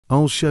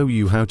I'll show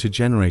you how to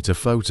generate a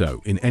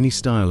photo in any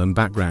style and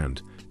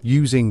background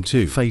using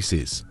two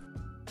faces.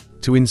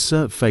 To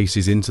insert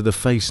faces into the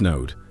face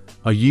node,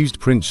 I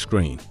used print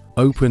screen.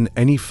 Open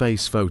any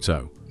face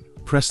photo,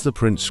 press the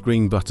print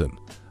screen button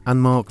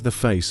and mark the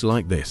face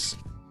like this.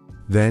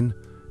 Then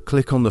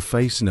click on the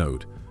face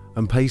node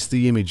and paste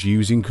the image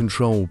using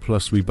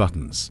Ctrl+V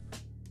buttons.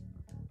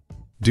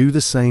 Do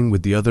the same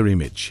with the other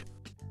image.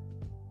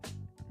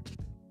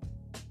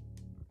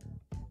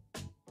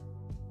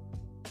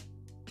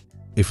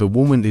 If a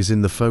woman is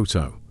in the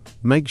photo,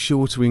 make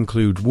sure to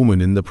include woman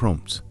in the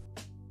prompt.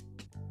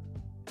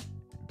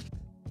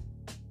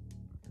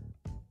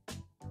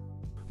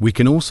 We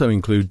can also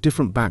include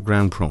different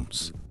background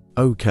prompts.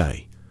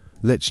 OK,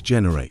 let's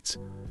generate.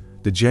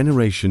 The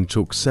generation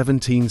took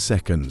 17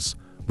 seconds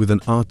with an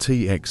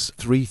RTX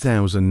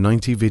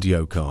 3090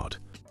 video card.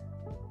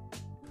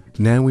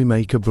 Now we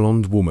make a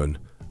blonde woman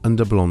and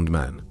a blonde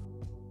man.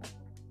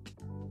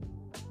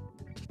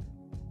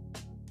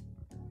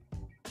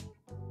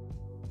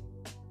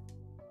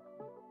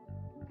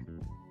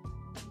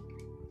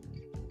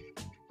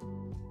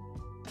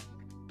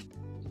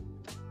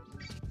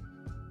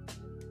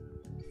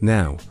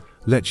 Now,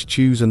 let's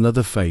choose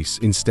another face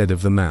instead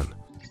of the man.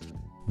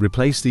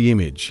 Replace the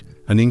image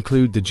and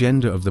include the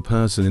gender of the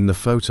person in the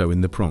photo in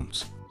the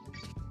prompt.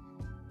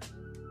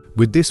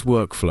 With this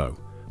workflow,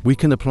 we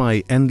can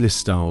apply endless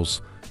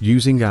styles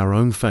using our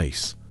own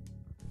face.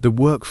 The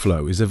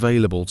workflow is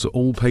available to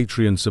all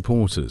Patreon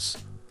supporters.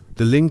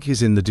 The link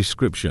is in the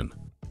description.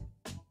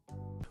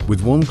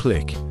 With one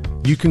click,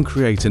 you can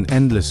create an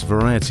endless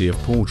variety of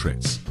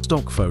portraits,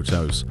 stock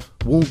photos,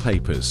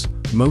 wallpapers,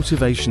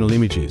 motivational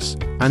images,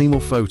 animal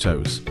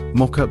photos,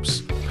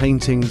 mock-ups,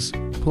 paintings,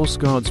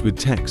 postcards with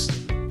text,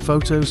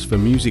 photos for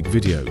music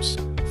videos,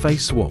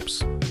 face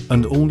swaps,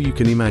 and all you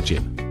can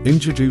imagine.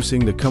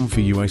 Introducing the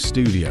ComfyUI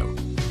Studio,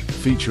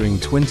 featuring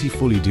 20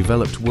 fully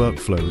developed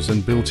workflows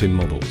and built-in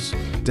models.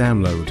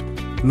 Download,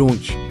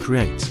 launch,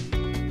 create.